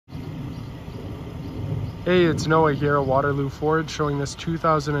Hey, it's Noah here at Waterloo Ford showing this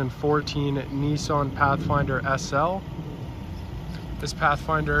 2014 Nissan Pathfinder SL. This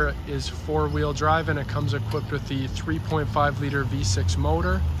Pathfinder is four-wheel drive and it comes equipped with the 3.5 liter V6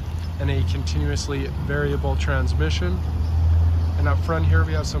 motor and a continuously variable transmission. And up front here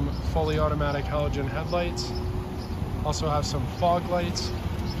we have some fully automatic halogen headlights. Also have some fog lights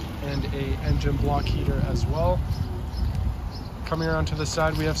and a engine block heater as well. Coming around to the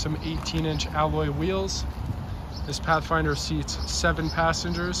side, we have some 18-inch alloy wheels. This Pathfinder seats 7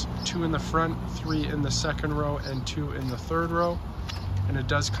 passengers, 2 in the front, 3 in the second row, and 2 in the third row. And it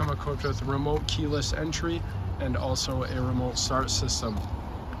does come equipped with remote keyless entry and also a remote start system.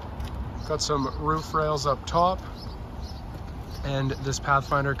 Got some roof rails up top, and this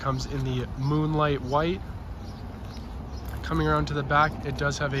Pathfinder comes in the moonlight white. Coming around to the back, it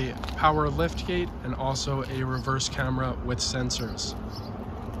does have a power lift gate and also a reverse camera with sensors.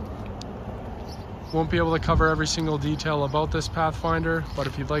 Won't be able to cover every single detail about this Pathfinder, but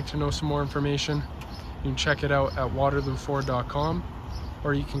if you'd like to know some more information, you can check it out at waterlooford.com,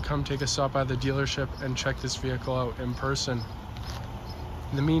 or you can come take a stop by the dealership and check this vehicle out in person.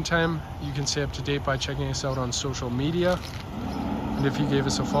 In the meantime, you can stay up to date by checking us out on social media, and if you gave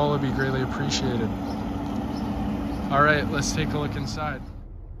us a follow, it'd be greatly appreciated. All right, let's take a look inside.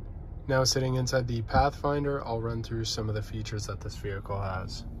 Now sitting inside the Pathfinder, I'll run through some of the features that this vehicle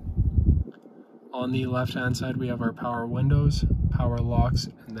has. On the left-hand side, we have our power windows, power locks,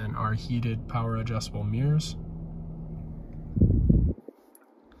 and then our heated power adjustable mirrors.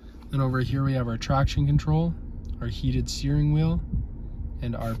 Then over here, we have our traction control, our heated steering wheel,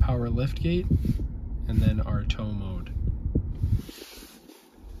 and our power lift gate, and then our tow mode.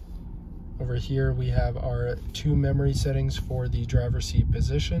 Over here we have our 2 memory settings for the driver's seat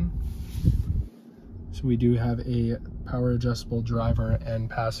position. So we do have a power adjustable driver and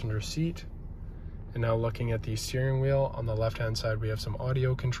passenger seat. And now looking at the steering wheel, on the left hand side we have some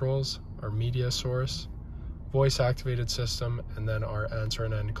audio controls, our media source, voice activated system, and then our answer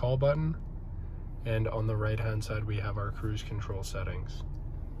and end call button. And on the right hand side we have our cruise control settings.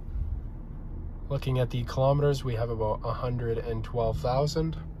 Looking at the kilometers, we have about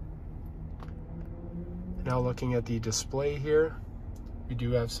 112,000. Now looking at the display here, we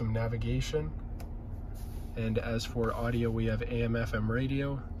do have some navigation. And as for audio, we have AM/FM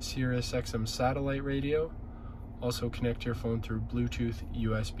radio, Sirius XM satellite radio. Also connect your phone through Bluetooth,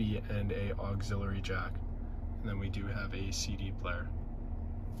 USB, and a auxiliary jack. And then we do have a CD player.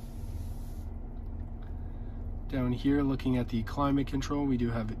 Down here, looking at the climate control, we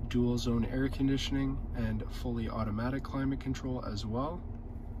do have dual zone air conditioning and fully automatic climate control as well.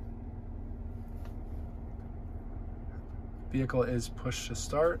 Vehicle is push to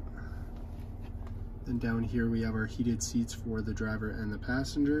start. Then down here we have our heated seats for the driver and the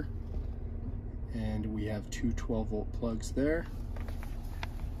passenger. And we have 2 12-volt plugs there.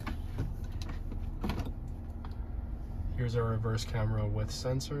 Here's our reverse camera with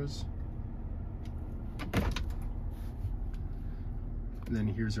sensors. And then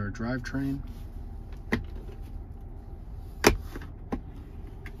here's our drivetrain.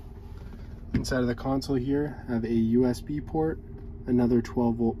 Inside of the console here, I have a USB port, another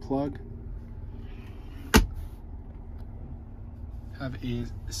 12-volt plug, have a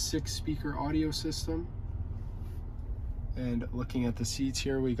 6-speaker audio system, and looking at the seats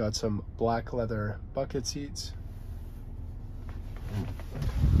here, we got some black leather bucket seats.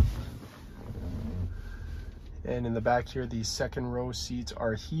 And in the back here, the second row seats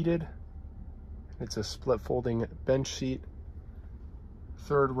are heated. It's a split folding bench seat.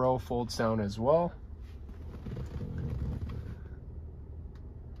 Third row folds down as well.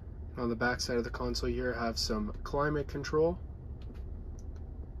 On the back side of the console here, have some climate control.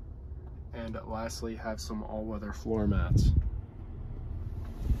 And lastly, have some all-weather floor mats.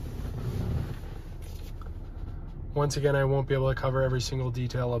 Once again, I won't be able to cover every single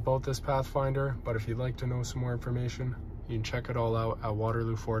detail about this Pathfinder, but if you'd like to know some more information, you can check it all out at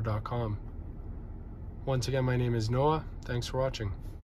waterlooford.com. Once again, my name is Noah. Thanks for watching.